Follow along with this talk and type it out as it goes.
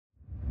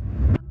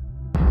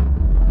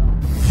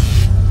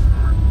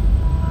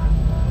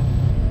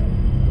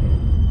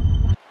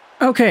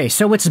Okay,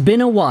 so it's been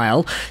a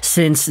while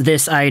since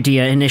this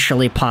idea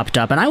initially popped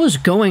up, and I was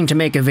going to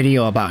make a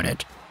video about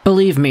it.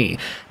 Believe me,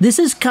 this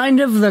is kind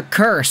of the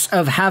curse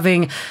of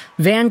having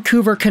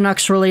Vancouver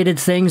Canucks-related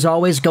things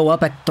always go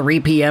up at 3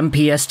 p.m.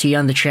 PST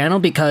on the channel,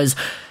 because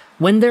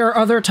when there are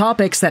other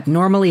topics that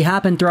normally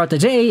happen throughout the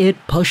day,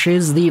 it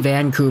pushes the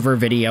Vancouver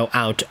video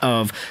out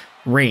of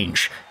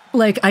range.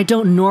 Like, I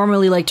don't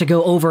normally like to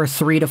go over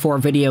 3 to 4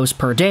 videos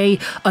per day,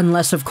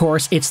 unless, of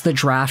course, it's the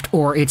draft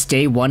or it's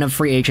day 1 of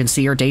free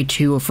agency or day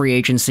 2 of free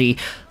agency.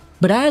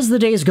 But as the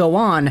days go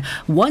on,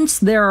 once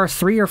there are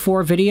 3 or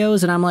 4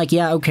 videos and I'm like,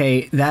 yeah,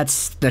 okay,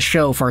 that's the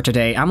show for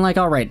today, I'm like,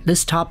 alright,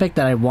 this topic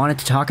that I wanted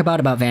to talk about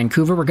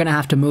Vancouver, we're gonna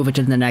have to move it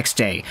to the next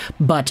day.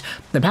 But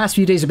the past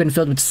few days have been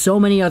filled with so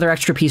many other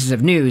extra pieces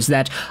of news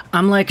that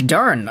I'm like,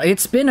 darn,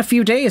 it's been a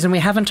few days and we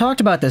haven't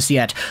talked about this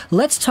yet.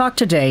 Let's talk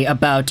today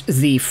about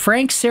the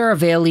Frank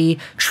Seravalli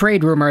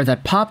trade rumor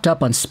that popped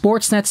up on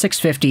Sportsnet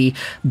 650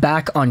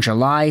 back on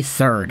July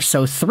 3rd,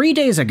 so 3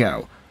 days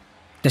ago.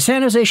 The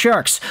San Jose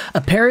Sharks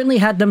apparently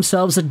had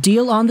themselves a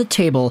deal on the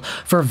table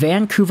for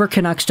Vancouver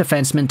Canucks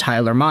defenseman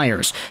Tyler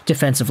Myers,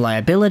 defensive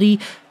liability,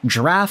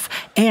 draft,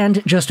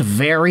 and just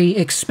very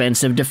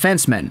expensive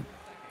defenseman.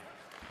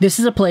 This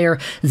is a player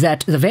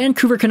that the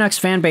Vancouver Canucks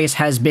fanbase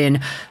has been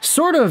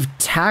sort of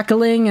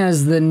tackling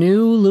as the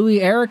new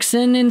Louis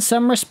Eriksson in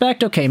some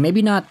respect. Okay,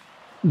 maybe not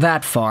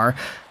that far.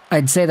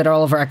 I'd say that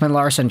Oliver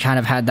Ekman-Larsson kind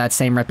of had that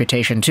same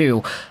reputation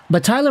too,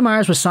 but Tyler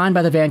Myers was signed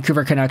by the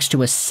Vancouver Canucks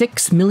to a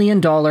 $6 million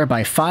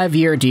by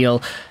 5-year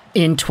deal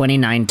in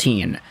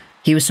 2019.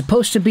 He was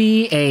supposed to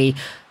be a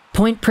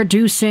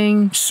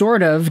point-producing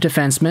sort of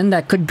defenseman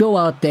that could go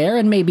out there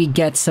and maybe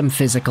get some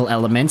physical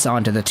elements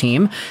onto the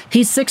team.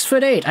 He's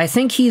 6'8". I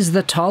think he's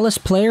the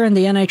tallest player in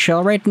the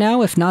NHL right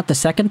now, if not the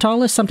second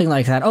tallest, something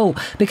like that. Oh,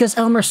 because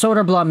Elmer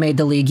Soderblom made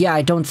the league. Yeah,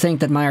 I don't think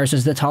that Myers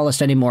is the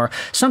tallest anymore.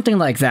 Something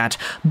like that.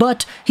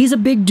 But he's a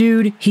big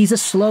dude. He's a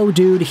slow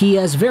dude. He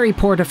has very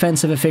poor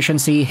defensive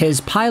efficiency. His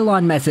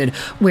pylon method,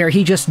 where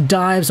he just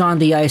dives on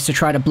the ice to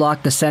try to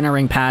block the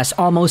centering pass,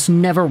 almost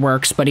never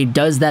works, but he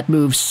does that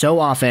move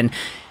so often.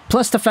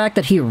 Plus the fact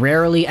that he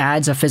rarely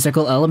adds a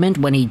physical element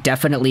when he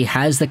definitely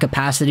has the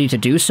capacity to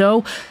do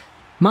so.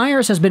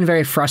 Myers has been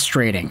very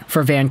frustrating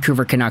for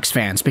Vancouver Canucks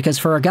fans, because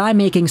for a guy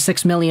making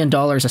 $6 million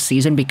a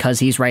season because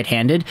he's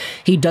right-handed,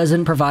 he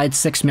doesn't provide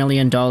 $6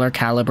 million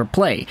caliber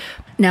play.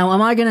 Now,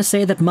 am I going to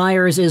say that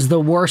Myers is the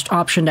worst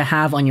option to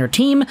have on your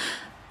team?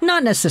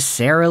 Not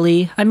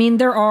necessarily. I mean,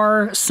 there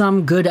are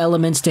some good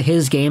elements to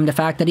his game, the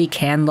fact that he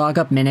can log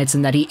up minutes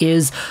and that he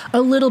is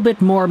a little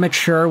bit more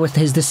mature with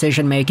his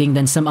decision-making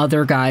than some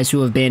other guys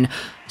who have been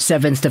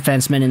 7th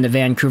defensemen in the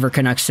Vancouver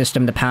Canucks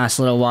system the past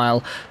little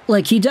while.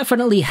 Like, he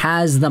definitely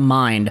has the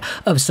mind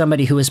of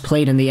somebody who has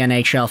played in the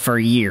NHL for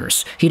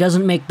years. He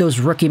doesn't make those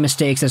rookie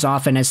mistakes as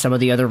often as some of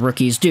the other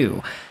rookies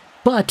do.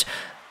 But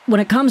when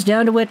it comes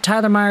down to it,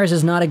 Tyler Myers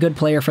is not a good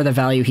player for the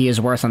value he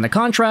is worth on the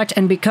contract,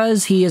 and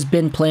because he has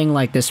been playing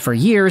like this for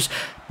years,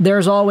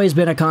 there's always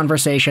been a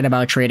conversation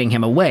about trading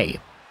him away.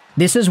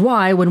 This is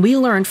why, when we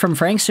learned from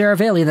Frank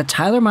Seravalli that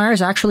Tyler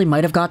Myers actually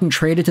might have gotten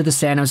traded to the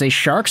San Jose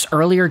Sharks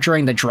earlier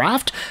during the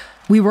draft,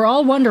 we were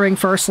all wondering,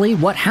 firstly,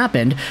 what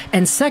happened,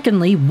 and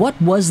secondly, what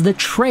was the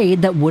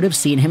trade that would have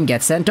seen him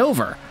get sent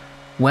over?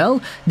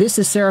 Well, this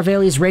is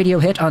Seravalli's radio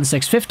hit on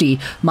 650.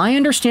 My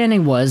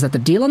understanding was that the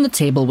deal on the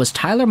table was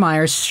Tyler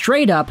Myers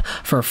straight up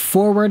for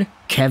forward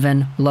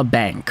Kevin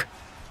Labanc.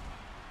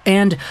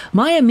 And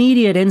my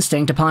immediate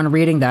instinct upon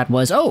reading that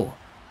was, oh,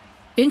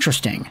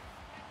 interesting.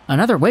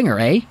 Another winger,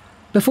 eh?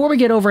 Before we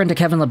get over into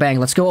Kevin Labanc,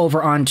 let's go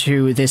over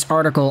onto this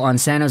article on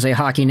San Jose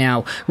Hockey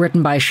Now,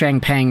 written by Sheng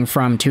Peng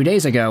from 2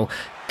 days ago.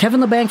 Kevin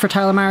Labanc for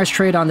Tyler Myers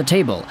trade on the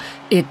table.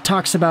 It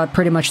talks about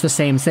pretty much the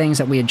same things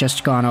that we had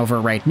just gone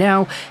over right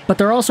now, but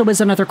there also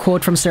is another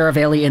quote from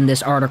Seravalli in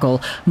this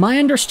article. My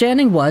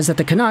understanding was that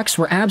the Canucks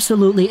were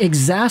absolutely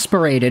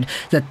exasperated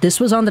that this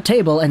was on the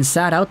table and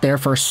sat out there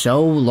for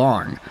so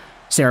long,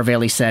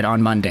 Seravalli said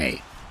on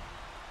Monday.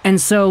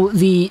 And so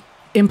the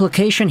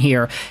implication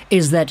here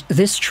is that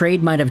this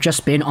trade might have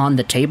just been on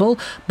the table,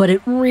 but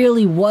it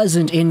really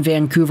wasn't in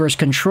Vancouver's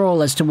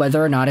control as to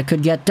whether or not it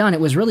could get done.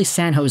 It was really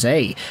San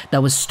Jose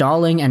that was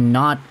stalling and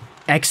not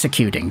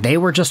executing. They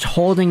were just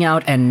holding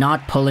out and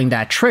not pulling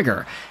that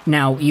trigger.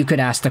 Now, you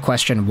could ask the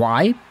question,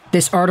 why?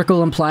 This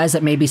article implies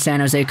that maybe San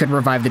Jose could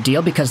revive the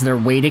deal because they're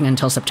waiting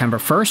until September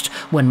 1st,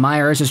 when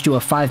Myers is due a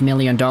 $5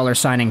 million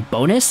signing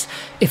bonus.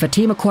 If a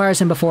team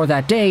acquires him before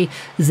that day,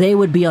 they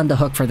would be on the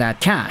hook for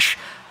that cash.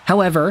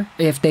 However,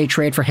 if they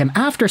trade for him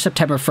after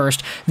September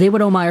 1st, they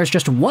would owe Myers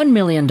just $1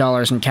 million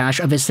in cash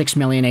of his $6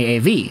 million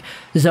AAV,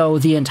 though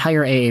the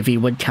entire AAV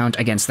would count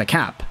against the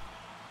cap.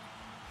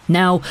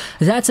 Now,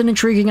 that's an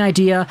intriguing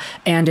idea,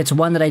 and it's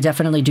one that I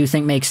definitely do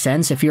think makes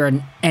sense. If you're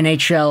an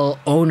NHL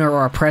owner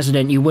or a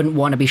president, you wouldn't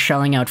want to be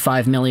shelling out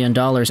 $5 million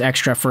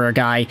extra for a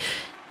guy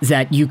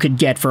that you could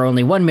get for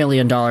only $1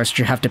 million that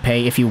you have to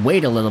pay if you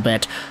wait a little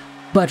bit.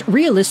 But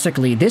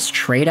realistically, this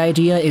trade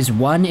idea is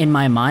one in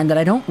my mind that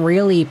I don't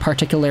really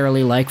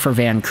particularly like for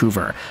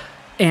Vancouver.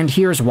 And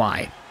here's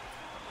why.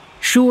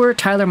 Sure,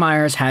 Tyler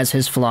Myers has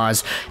his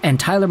flaws, and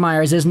Tyler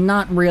Myers is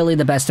not really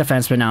the best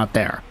defenseman out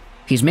there.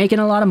 He's making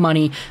a lot of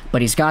money,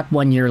 but he's got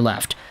 1 year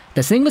left.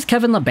 The thing with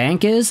Kevin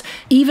Labanc is,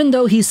 even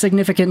though he's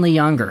significantly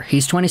younger,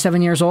 he's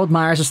 27 years old,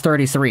 Myers is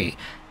 33.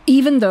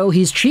 Even though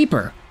he's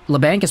cheaper,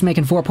 Labanc is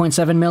making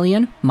 $4.7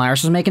 million,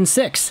 Myers is making $6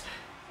 million.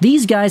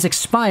 These guys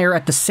expire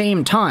at the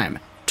same time,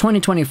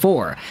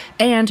 2024,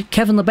 and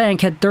Kevin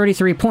Labanc had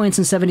 33 points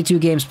in 72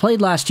 games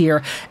played last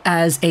year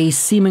as a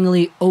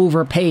seemingly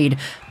overpaid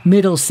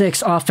middle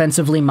six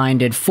offensively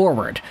minded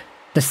forward.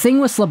 The thing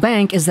with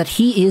Labanc is that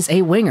he is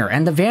a winger,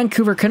 and the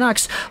Vancouver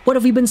Canucks, what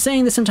have we been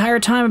saying this entire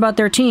time about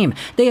their team?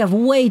 They have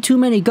way too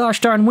many gosh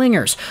darn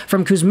wingers.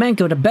 From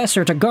Kuzmenko to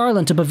Besser to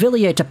Garland to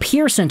Beauvillier to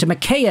Pearson to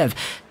Mikheyev.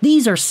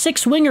 These are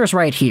 6 wingers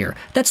right here.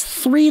 That's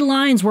 3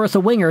 lines worth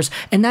of wingers,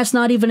 and that's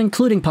not even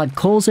including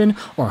Podkolzin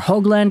or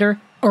Höglander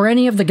or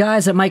any of the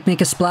guys that might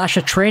make a splash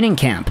at training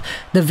camp.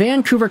 The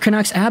Vancouver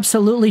Canucks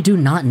absolutely do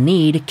not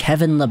need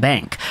Kevin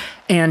Labanc.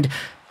 And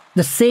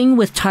the thing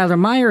with Tyler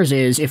Myers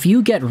is, if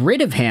you get rid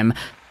of him,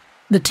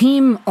 the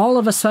team all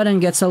of a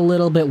sudden gets a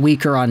little bit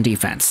weaker on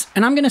defense.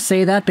 And I'm going to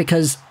say that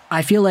because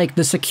I feel like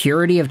the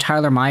security of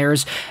Tyler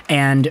Myers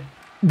and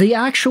the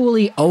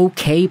actually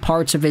okay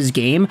parts of his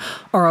game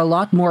are a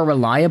lot more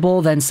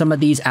reliable than some of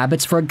these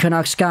Abbotsford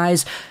Canucks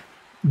guys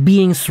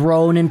being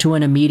thrown into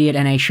an immediate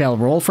NHL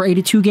role for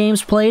 82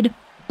 games played.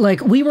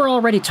 Like, we were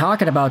already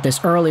talking about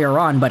this earlier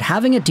on, but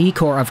having a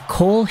decor of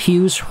Cole,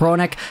 Hughes,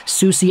 Hronek,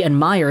 Soucy, and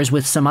Myers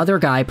with some other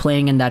guy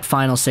playing in that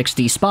final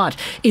 6D spot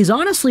is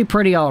honestly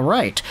pretty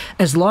alright.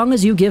 As long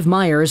as you give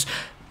Myers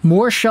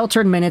more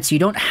sheltered minutes, you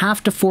don't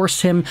have to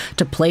force him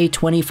to play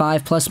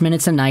 25 plus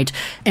minutes a night,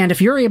 and if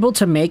you're able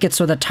to make it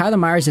so that Tyler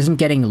Myers isn't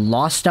getting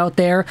lost out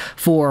there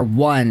for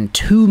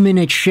 1-2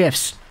 minute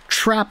shifts,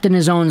 trapped in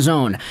his own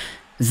zone,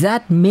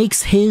 that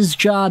makes his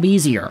job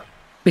easier.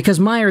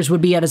 Because Myers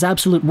would be at his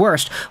absolute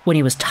worst when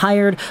he was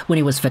tired, when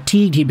he was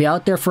fatigued, he'd be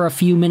out there for a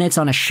few minutes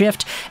on a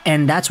shift,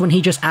 and that's when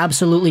he just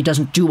absolutely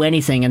doesn't do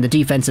anything in the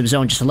defensive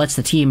zone, just lets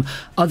the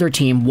other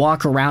team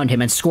walk around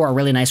him and score a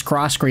really nice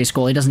cross-crease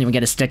goal. He doesn't even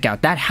get a stick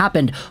out. That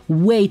happened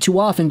way too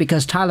often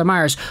because Tyler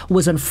Myers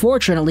was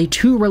unfortunately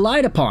too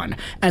relied upon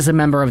as a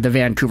member of the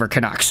Vancouver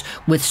Canucks.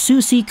 With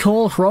Soucy,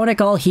 Cole,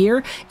 Hronek all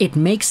here, it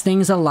makes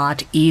things a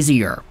lot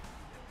easier.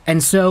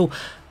 And so,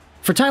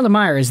 for Tyler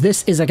Myers,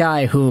 this is a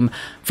guy whom,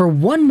 for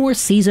one more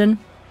season,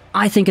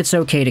 I think it's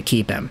okay to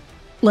keep him.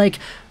 Like,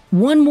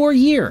 one more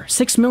year,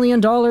 $6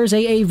 million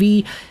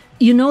AAV,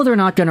 you know they're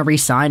not going to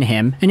re-sign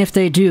him, and if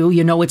they do,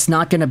 you know it's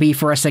not going to be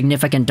for a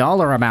significant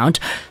dollar amount,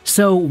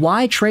 so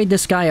why trade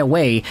this guy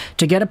away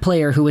to get a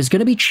player who is going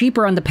to be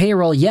cheaper on the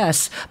payroll,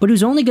 yes, but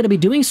who's only going to be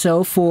doing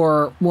so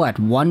for, what,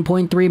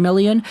 $1.3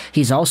 million?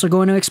 He's also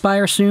going to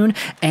expire soon,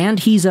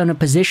 and he's in a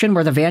position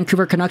where the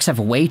Vancouver Canucks have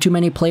way too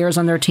many players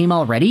on their team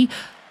already.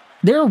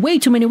 There are way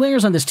too many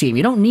wingers on this team.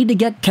 You don't need to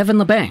get Kevin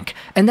Labanc.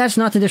 And that's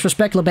not to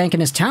disrespect Labanc and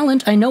his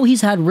talent. I know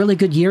he's had really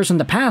good years in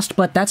the past,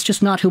 but that's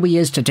just not who he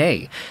is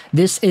today.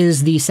 This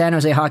is the San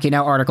Jose Hockey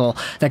Now article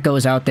that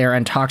goes out there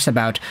and talks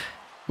about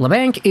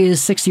Labanc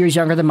is 6 years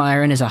younger than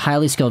Meyer and is a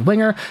highly skilled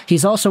winger.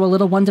 He's also a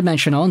little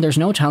one-dimensional, and there's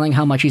no telling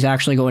how much he's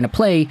actually going to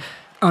play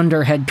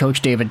under head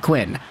coach David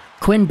Quinn.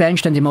 Quinn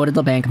benched and demoted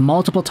Labanc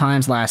multiple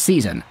times last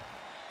season.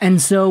 And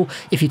so,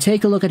 if you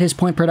take a look at his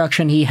point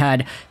production, he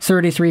had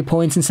 33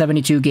 points in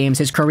 72 games.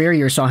 His career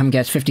year saw him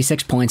get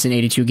 56 points in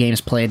 82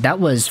 games played. That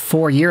was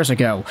 4 years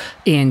ago,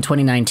 in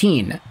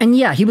 2019. And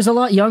yeah, he was a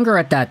lot younger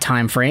at that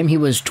time frame. He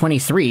was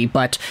 23,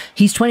 but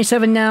he's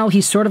 27 now.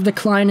 He's sort of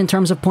declined in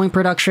terms of point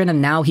production,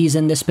 and now he's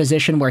in this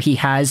position where he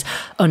has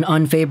an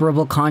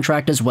unfavorable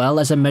contract as well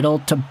as a middle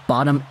to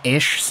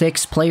bottom-ish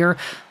 6 player.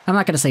 I'm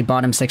not going to say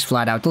bottom 6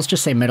 flat out. Let's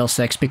just say middle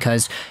 6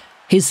 because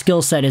his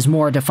skill set is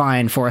more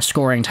defined for a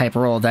scoring type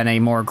role than a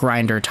more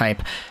grinder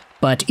type.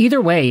 But either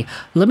way,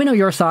 let me know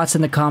your thoughts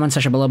in the comment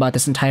section below about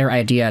this entire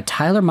idea.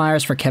 Tyler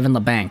Myers for Kevin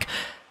Labanc.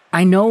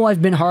 I know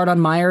I've been hard on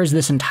Myers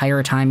this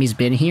entire time he's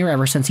been here,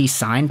 ever since he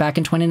signed back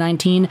in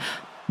 2019,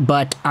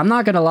 but I'm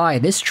not gonna lie,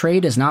 this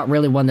trade is not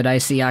really one that I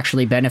see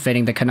actually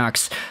benefiting the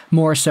Canucks,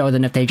 more so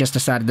than if they just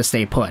decided to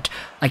stay put.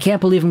 I can't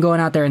believe I'm going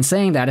out there and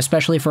saying that,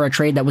 especially for a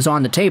trade that was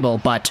on the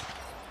table, but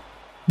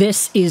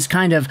this is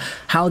kind of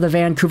how the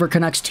Vancouver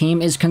Canucks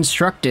team is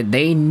constructed.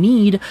 They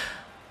need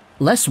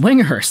less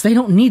wingers. They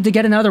don't need to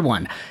get another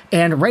one.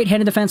 And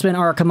right-handed defensemen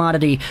are a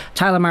commodity.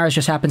 Tyler Myers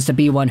just happens to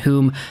be one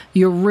whom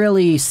you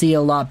really see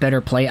a lot better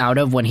play out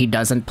of when he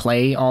doesn't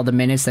play all the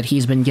minutes that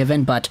he's been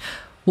given, but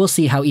we'll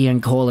see how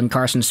Ian Cole and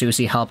Carson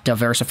Soucy help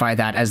diversify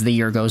that as the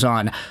year goes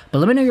on. But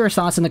let me know your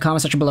thoughts in the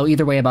comment section below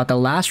either way about the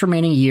last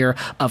remaining year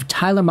of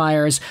Tyler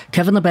Myers.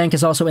 Kevin Labanc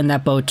is also in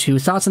that boat too.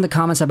 Thoughts in the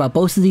comments about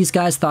both of these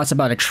guys, thoughts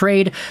about a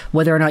trade,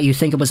 whether or not you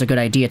think it was a good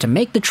idea to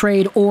make the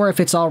trade, or if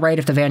it's alright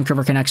if the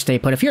Vancouver Canucks stay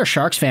put. If you're a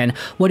Sharks fan,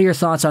 what are your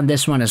thoughts on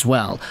this one as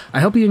well?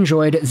 I hope you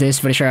enjoyed this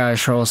video.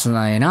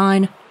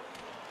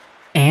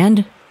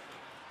 And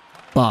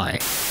bye.